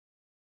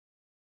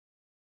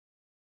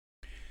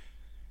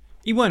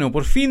Y bueno,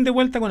 por fin de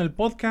vuelta con el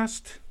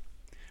podcast.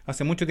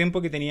 Hace mucho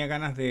tiempo que tenía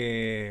ganas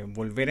de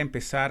volver a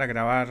empezar a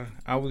grabar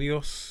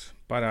audios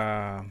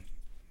para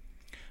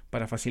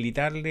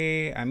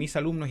facilitarle a mis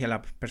alumnos y a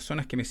las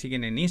personas que me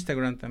siguen en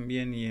Instagram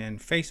también y en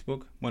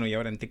Facebook. Bueno, y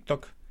ahora en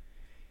TikTok.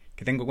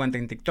 Que tengo cuenta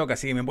en TikTok,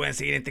 así que me pueden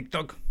seguir en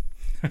TikTok.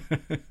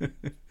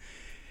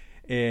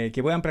 Que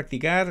puedan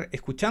practicar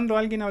escuchando a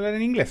alguien hablar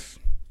en inglés.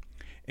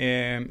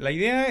 La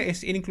idea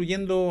es ir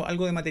incluyendo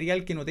algo de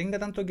material que no tenga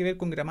tanto que ver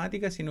con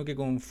gramática, sino que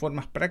con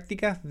formas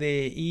prácticas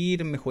de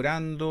ir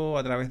mejorando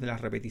a través de las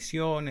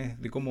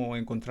repeticiones, de cómo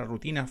encontrar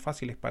rutinas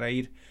fáciles para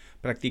ir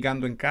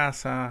practicando en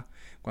casa,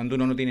 cuando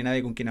uno no tiene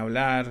nadie con quien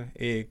hablar,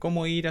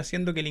 cómo ir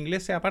haciendo que el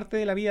inglés sea parte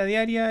de la vida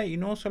diaria y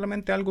no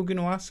solamente algo que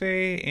uno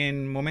hace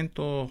en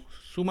momentos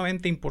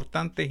sumamente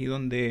importantes y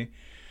donde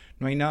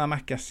no hay nada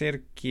más que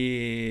hacer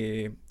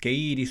que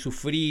ir y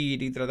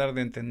sufrir y tratar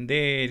de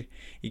entender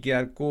y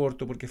quedar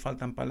corto porque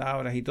faltan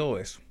palabras y todo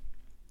eso.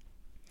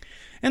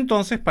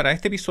 Entonces, para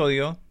este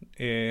episodio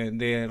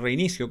de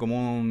reinicio,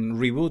 como un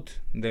reboot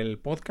del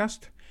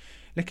podcast,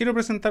 les quiero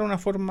presentar una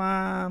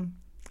forma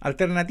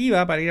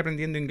alternativa para ir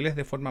aprendiendo inglés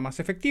de forma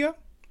más efectiva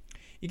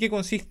y que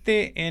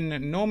consiste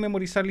en no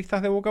memorizar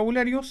listas de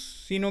vocabularios,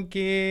 sino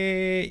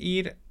que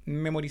ir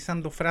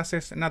memorizando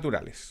frases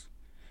naturales.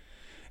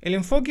 El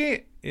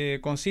enfoque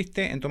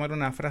consiste en tomar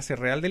una frase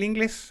real del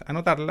inglés,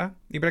 anotarla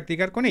y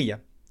practicar con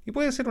ella. Y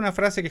puede ser una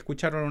frase que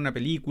escucharon en una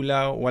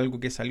película o algo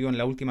que salió en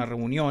la última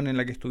reunión en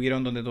la que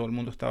estuvieron donde todo el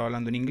mundo estaba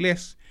hablando en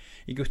inglés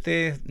y que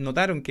ustedes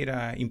notaron que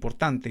era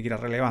importante, que era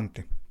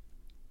relevante.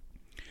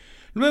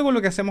 Luego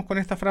lo que hacemos con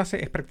esta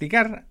frase es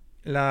practicar.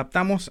 La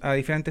adaptamos a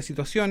diferentes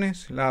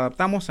situaciones, la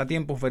adaptamos a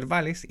tiempos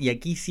verbales y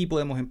aquí sí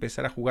podemos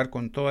empezar a jugar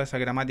con toda esa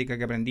gramática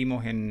que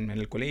aprendimos en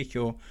el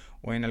colegio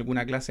o en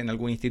alguna clase en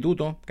algún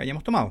instituto que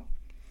hayamos tomado.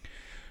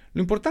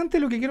 Lo importante,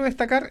 lo que quiero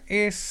destacar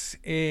es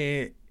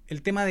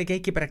el tema de que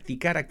hay que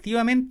practicar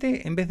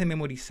activamente en vez de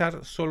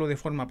memorizar solo de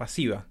forma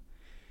pasiva.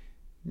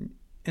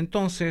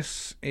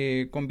 Entonces,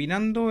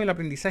 combinando el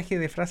aprendizaje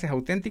de frases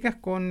auténticas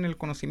con el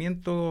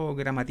conocimiento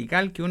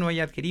gramatical que uno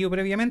haya adquirido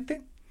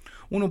previamente,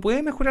 uno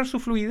puede mejorar su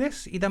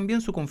fluidez y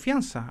también su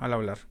confianza al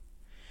hablar.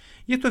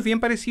 Y esto es bien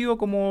parecido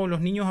como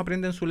los niños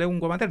aprenden su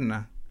lengua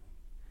materna.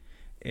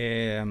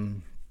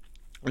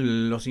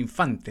 Los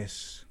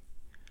infantes.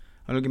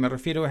 A lo que me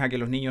refiero es a que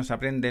los niños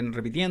aprenden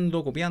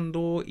repitiendo,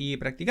 copiando y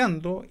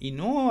practicando y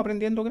no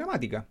aprendiendo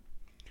gramática.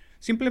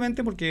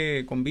 Simplemente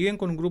porque conviven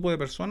con un grupo de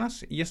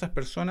personas y esas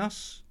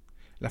personas,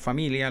 la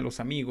familia, los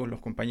amigos,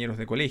 los compañeros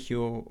de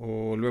colegio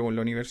o luego en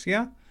la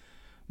universidad,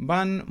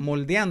 van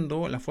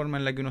moldeando la forma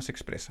en la que uno se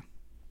expresa.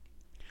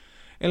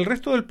 El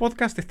resto del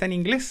podcast está en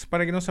inglés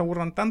para que no se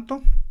aburran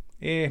tanto.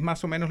 Es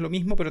más o menos lo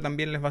mismo, pero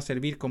también les va a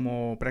servir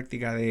como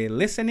práctica de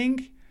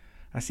listening.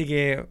 Así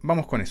que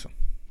vamos con eso.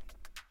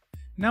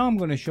 Now I'm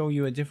going to show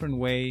you a different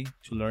way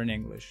to learn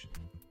English.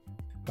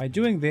 By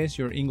doing this,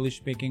 your English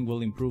speaking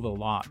will improve a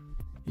lot.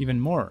 Even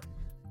more,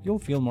 you'll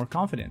feel more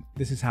confident.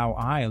 This is how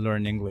I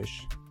learned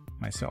English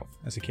myself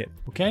as a kid.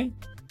 Okay?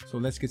 So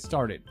let's get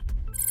started.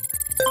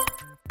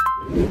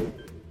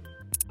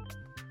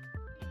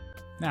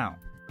 Now,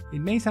 it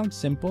may sound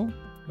simple,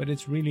 but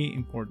it's really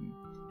important.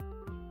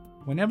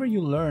 Whenever you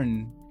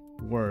learn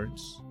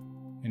words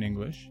in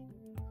English,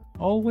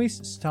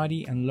 always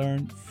study and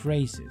learn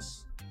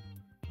phrases,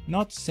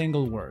 not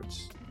single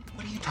words.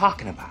 What are you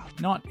talking about?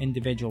 Not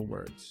individual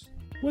words.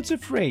 What's a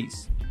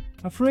phrase?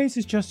 A phrase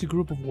is just a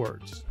group of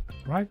words,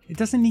 right? It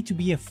doesn't need to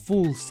be a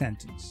full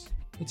sentence.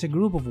 It's a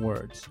group of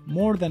words,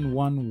 more than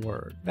one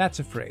word. That's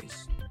a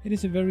phrase. It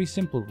is a very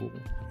simple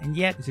rule, and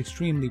yet it's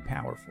extremely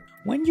powerful.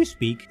 When you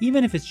speak,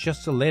 even if it's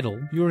just a little,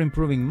 you're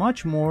improving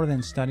much more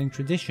than studying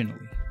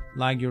traditionally,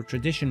 like your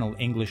traditional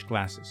English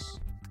classes,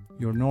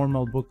 your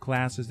normal book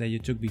classes that you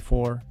took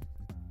before,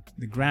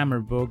 the grammar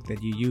book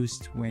that you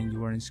used when you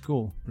were in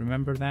school.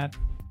 Remember that?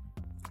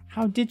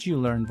 How did you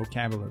learn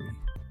vocabulary?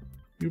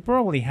 You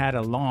probably had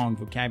a long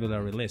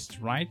vocabulary list,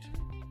 right?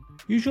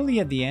 Usually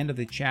at the end of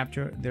the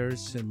chapter,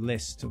 there's a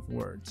list of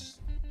words.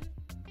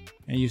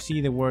 And you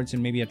see the words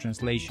and maybe a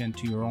translation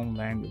to your own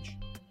language.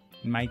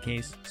 In my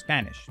case,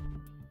 Spanish.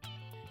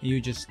 And you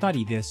just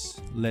study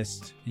this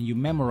list and you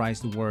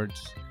memorize the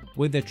words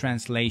with the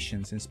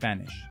translations in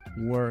Spanish.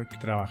 Work,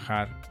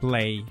 trabajar,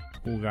 play,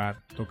 jugar,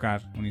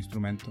 tocar un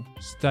instrumento,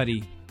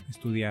 study,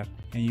 estudiar.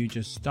 And you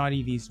just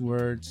study these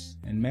words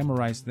and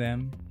memorize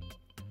them.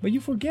 But you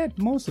forget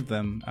most of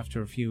them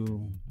after a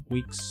few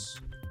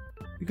weeks.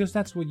 Because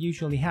that's what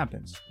usually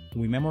happens.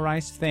 We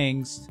memorize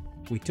things.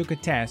 We took a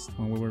test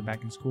when we were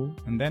back in school,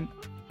 and then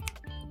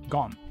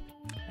gone.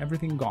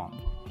 Everything gone.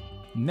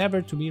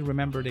 Never to be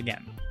remembered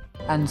again.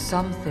 And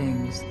some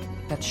things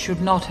that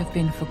should not have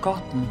been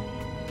forgotten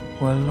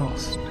were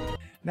lost.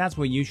 That's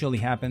what usually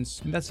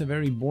happens, and that's a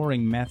very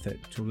boring method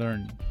to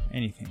learn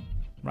anything,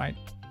 right?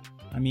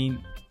 I mean,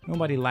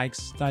 nobody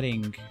likes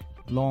studying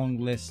long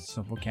lists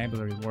of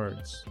vocabulary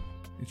words.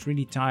 It's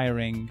really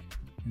tiring,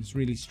 it's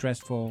really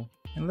stressful,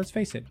 and let's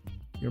face it,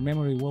 your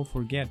memory will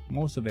forget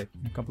most of it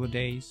in a couple of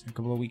days, a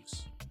couple of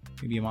weeks,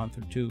 maybe a month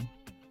or two.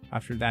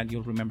 After that,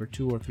 you'll remember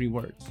 2 or 3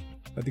 words.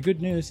 But the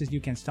good news is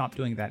you can stop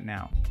doing that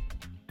now,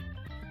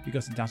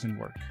 because it doesn't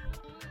work.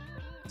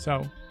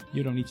 So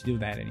you don't need to do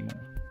that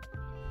anymore.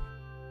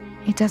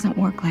 It doesn't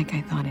work like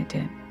I thought it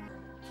did.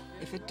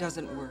 If it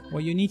doesn't work,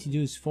 What you need to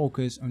do is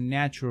focus on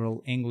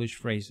natural English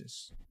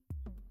phrases.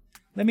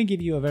 Let me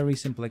give you a very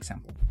simple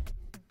example.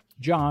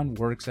 John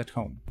works at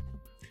home.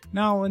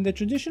 Now, in the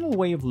traditional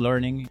way of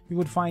learning, you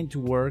would find to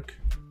work,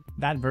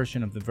 that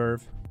version of the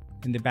verb,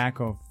 in the back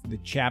of the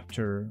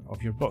chapter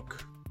of your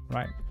book,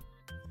 right?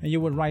 And you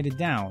would write it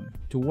down.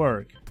 To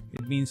work,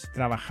 it means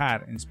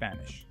trabajar in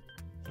Spanish.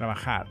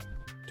 Trabajar,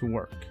 to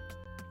work.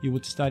 You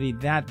would study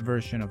that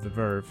version of the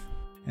verb,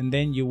 and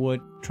then you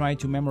would try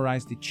to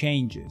memorize the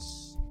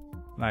changes.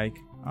 Like,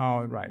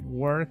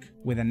 work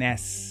with an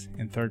S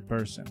in third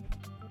person.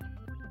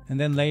 And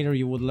then later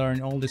you would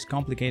learn all these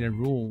complicated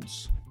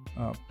rules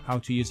of how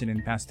to use it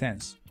in past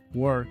tense.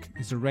 Work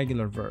is a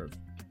regular verb,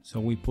 so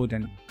we put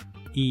an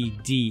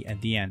ed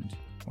at the end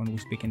when we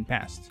speak in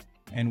past.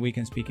 And we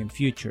can speak in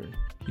future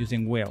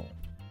using will.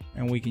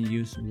 And we can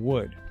use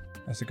would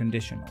as a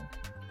conditional,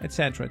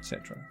 etc.,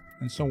 etc.,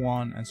 and so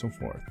on and so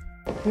forth.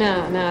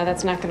 No,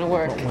 that's not gonna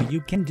work. But what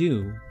you can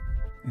do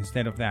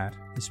instead of that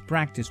is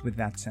practice with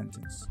that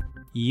sentence.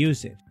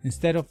 Use it.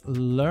 Instead of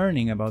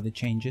learning about the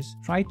changes,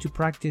 try to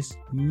practice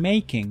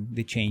making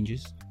the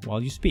changes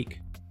while you speak.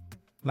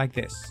 Like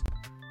this.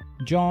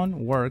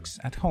 John works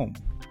at home.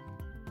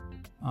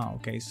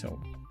 Okay,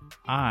 so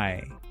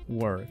I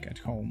work at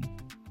home.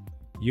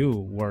 You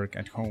work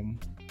at home.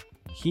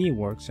 He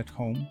works at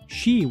home.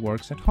 She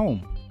works at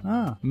home.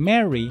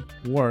 Mary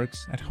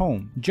works at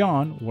home.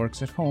 John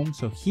works at home,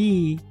 so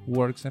he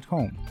works at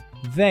home.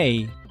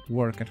 They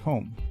work at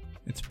home.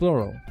 It's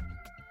plural,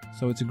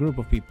 so it's a group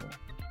of people.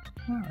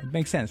 It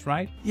makes sense,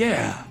 right?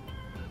 Yeah.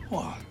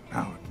 Well,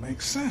 now it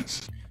makes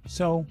sense.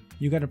 So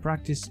you gotta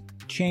practice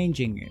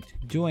changing it,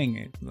 doing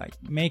it, like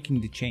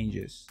making the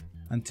changes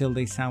until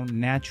they sound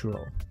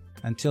natural,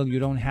 until you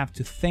don't have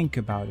to think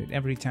about it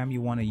every time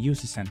you want to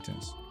use a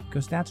sentence,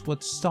 because that's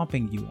what's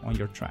stopping you on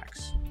your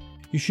tracks.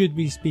 You should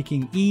be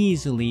speaking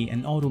easily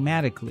and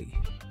automatically.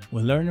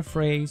 We learn a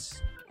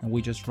phrase and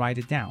we just write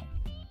it down,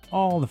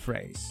 all the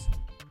phrase,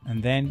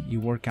 and then you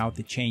work out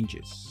the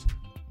changes.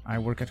 I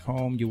work at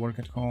home, you work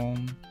at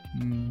home.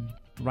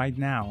 Right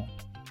now,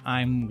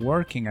 I'm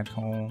working at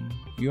home,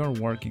 you're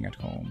working at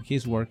home,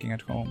 he's working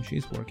at home,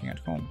 she's working at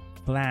home.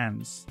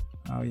 Plans,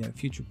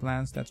 future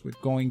plans, that's with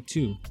going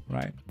to,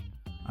 right?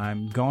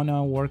 I'm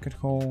gonna work at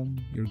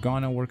home, you're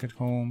gonna work at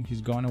home,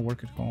 he's gonna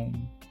work at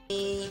home.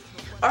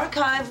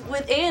 Archive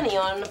with Annie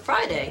on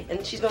Friday,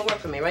 and she's gonna work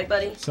for me, right,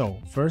 buddy? So,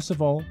 first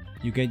of all,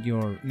 you get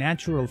your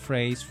natural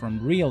phrase from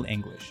real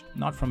English,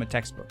 not from a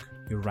textbook.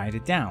 You write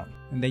it down,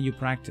 and then you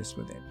practice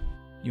with it.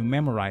 You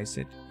memorize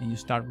it, and you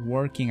start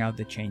working out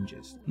the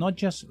changes. Not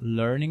just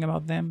learning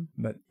about them,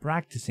 but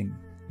practicing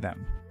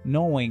them.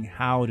 Knowing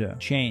how to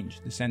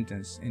change the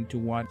sentence into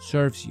what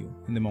serves you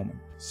in the moment.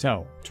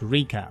 So, to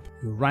recap,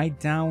 you write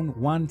down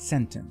one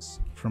sentence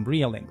from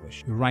real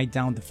English. You write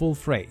down the full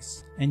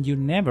phrase, and you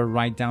never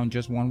write down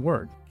just one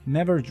word.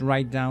 Never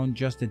write down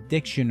just the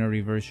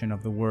dictionary version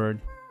of the word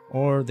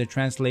or the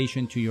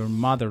translation to your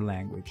mother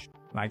language,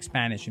 like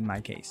Spanish in my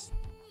case.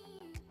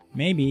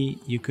 Maybe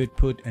you could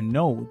put a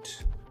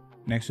note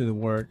next to the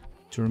word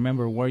to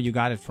remember where you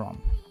got it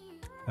from.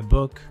 A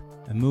book,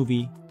 a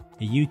movie,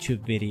 a YouTube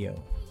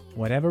video.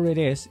 Whatever it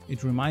is,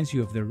 it reminds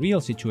you of the real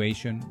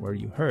situation where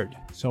you heard,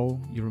 so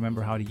you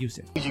remember how to use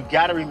it. You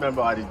gotta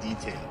remember all the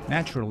details.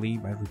 Naturally,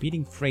 by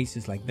repeating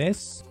phrases like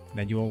this,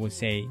 that you always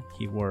say,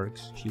 he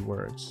works, she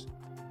works,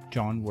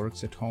 John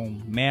works at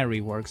home, Mary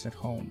works at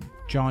home,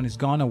 John is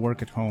gonna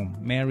work at home,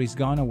 Mary's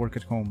gonna work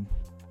at home,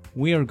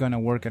 we're gonna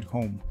work at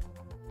home.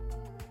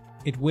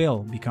 It will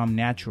become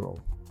natural.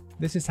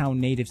 This is how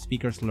native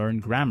speakers learn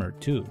grammar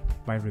too,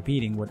 by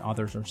repeating what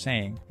others are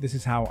saying. This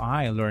is how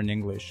I learned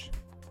English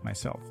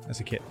myself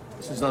as a kid.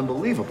 This is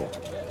unbelievable.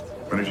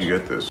 When did you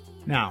get this?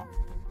 Now,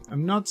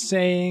 I'm not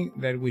saying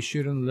that we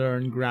shouldn't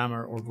learn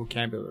grammar or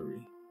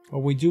vocabulary, but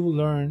we do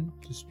learn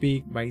to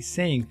speak by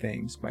saying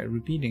things, by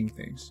repeating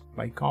things,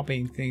 by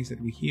copying things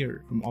that we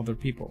hear from other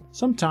people.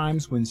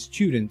 Sometimes when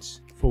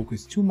students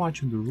focus too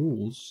much on the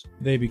rules,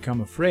 they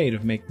become afraid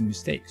of making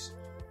mistakes,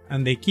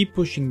 and they keep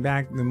pushing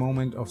back the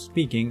moment of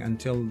speaking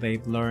until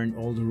they've learned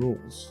all the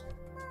rules.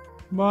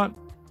 But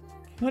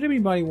not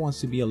everybody wants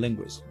to be a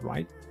linguist,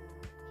 right?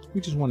 We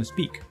just want to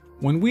speak.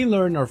 When we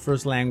learned our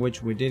first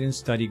language, we didn't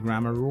study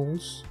grammar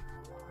rules,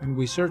 and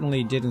we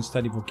certainly didn't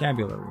study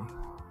vocabulary.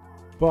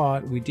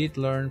 But we did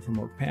learn from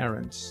our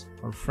parents,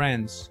 our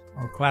friends,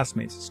 our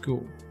classmates at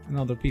school, and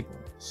other people.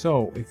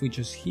 So if we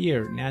just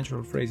hear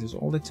natural phrases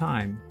all the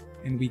time,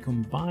 and we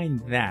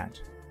combine that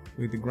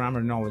with the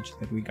grammar knowledge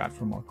that we got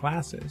from our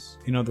classes,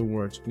 in other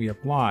words, we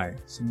apply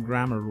some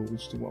grammar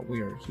rules to what we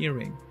are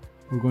hearing,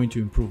 we're going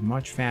to improve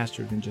much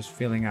faster than just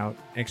filling out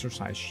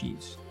exercise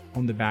sheets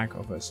on the back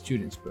of a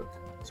student's book.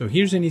 So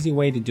here's an easy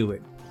way to do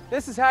it.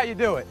 This is how you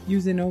do it.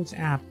 Use the Notes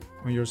app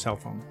on your cell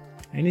phone.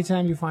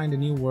 Anytime you find a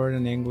new word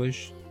in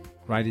English,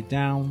 Write it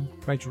down.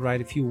 Try to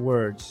write a few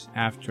words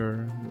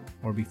after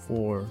or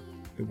before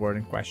the word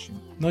in question,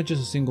 not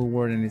just a single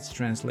word and its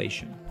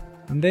translation.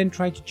 And then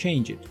try to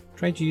change it.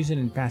 Try to use it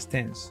in past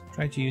tense.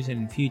 Try to use it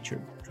in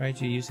future. Try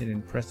to use it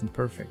in present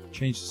perfect.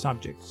 Change the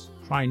subjects.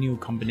 Try new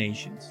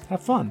combinations.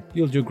 Have fun.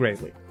 You'll do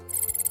greatly.